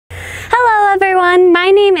everyone, my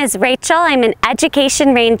name is Rachel. I'm an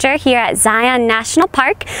education ranger here at Zion National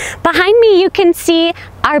Park. Behind me you can see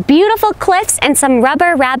our beautiful cliffs and some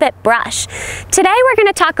rubber rabbit brush. Today we're going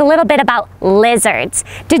to talk a little bit about lizards.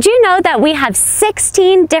 Did you know that we have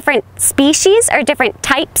 16 different species or different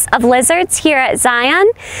types of lizards here at Zion?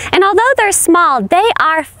 And although they're small, they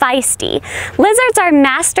are feisty. Lizards are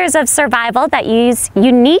masters of survival that use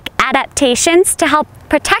unique adaptations to help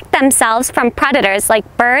protect themselves from predators like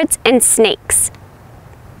birds and snakes.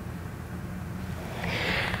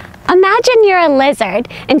 Imagine you're a lizard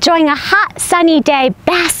enjoying a hot sunny day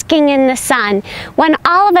basking in the sun when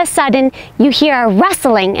all of a sudden you hear a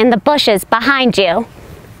rustling in the bushes behind you.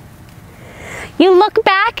 You look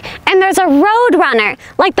back and there's a roadrunner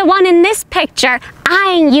like the one in this picture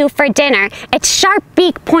eyeing you for dinner, its sharp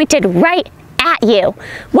beak pointed right at you.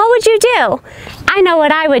 What would you do? I know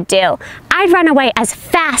what I would do. I'd run away as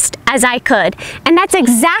fast as I could. And that's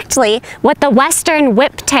exactly what the western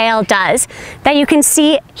whiptail does that you can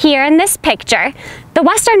see here in this picture. The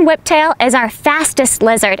western whiptail is our fastest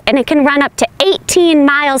lizard and it can run up to 18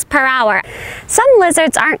 miles per hour. Some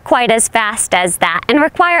lizards aren't quite as fast as that and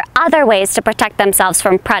require other ways to protect themselves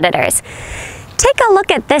from predators. Take a look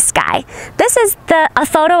at this guy. This is a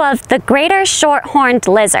photo of the greater short-horned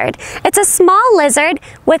lizard. It's a small lizard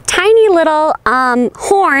with tiny little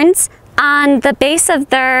horns on the base of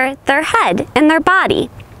their head and their body.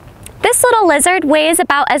 This little lizard weighs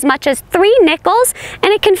about as much as 3 nickels and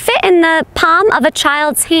it can fit in the palm of a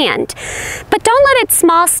child's hand. But don't let its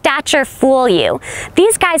small stature fool you.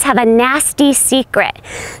 These guys have a nasty secret.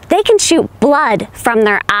 They can shoot blood from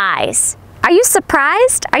their eyes. Are you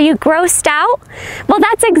surprised? Are you grossed out? Well,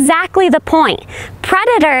 that's exactly the point.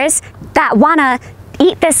 Predators that want to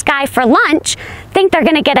eat this guy for lunch think they're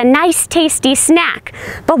going to get a nice tasty snack.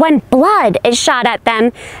 But when blood is shot at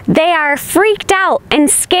them, they are freaked out and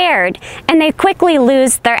scared, and they quickly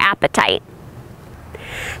lose their appetite.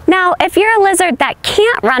 Now, if you're a lizard that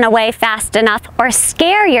can't run away fast enough or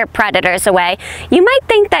scare your predators away, you might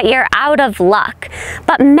think that you're out of luck.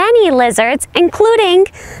 But many lizards, including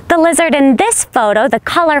the lizard in this photo, the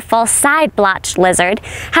colorful side-blotched lizard,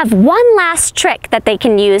 have one last trick that they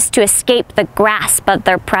can use to escape the grasp of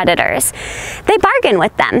their predators. They bargain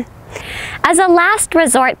with them. As a last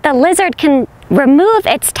resort, the lizard can remove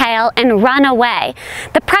its tail and run away.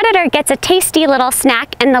 The predator gets a tasty little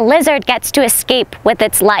snack and the lizard gets to escape with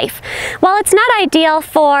its life. While it's not ideal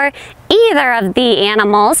for either of the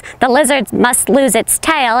animals, the lizard must lose its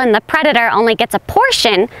tail and the predator only gets a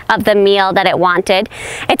portion of the meal that it wanted,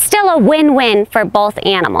 it's still a win-win for both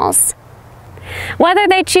animals. Whether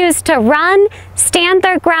they choose to run, stand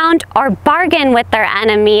their ground, or bargain with their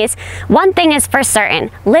enemies, one thing is for certain: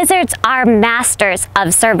 lizards are masters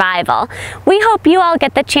of survival. We hope you all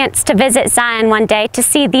get the chance to visit Zion one day to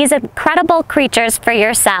see these incredible creatures for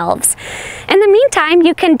yourselves. In the meantime,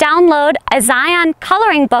 you can download a Zion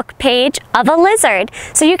coloring book page of a lizard,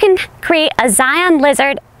 so you can create a Zion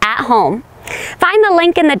lizard at home. Find the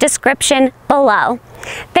link in the description below.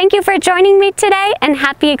 Thank you for joining me today and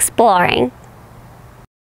happy exploring.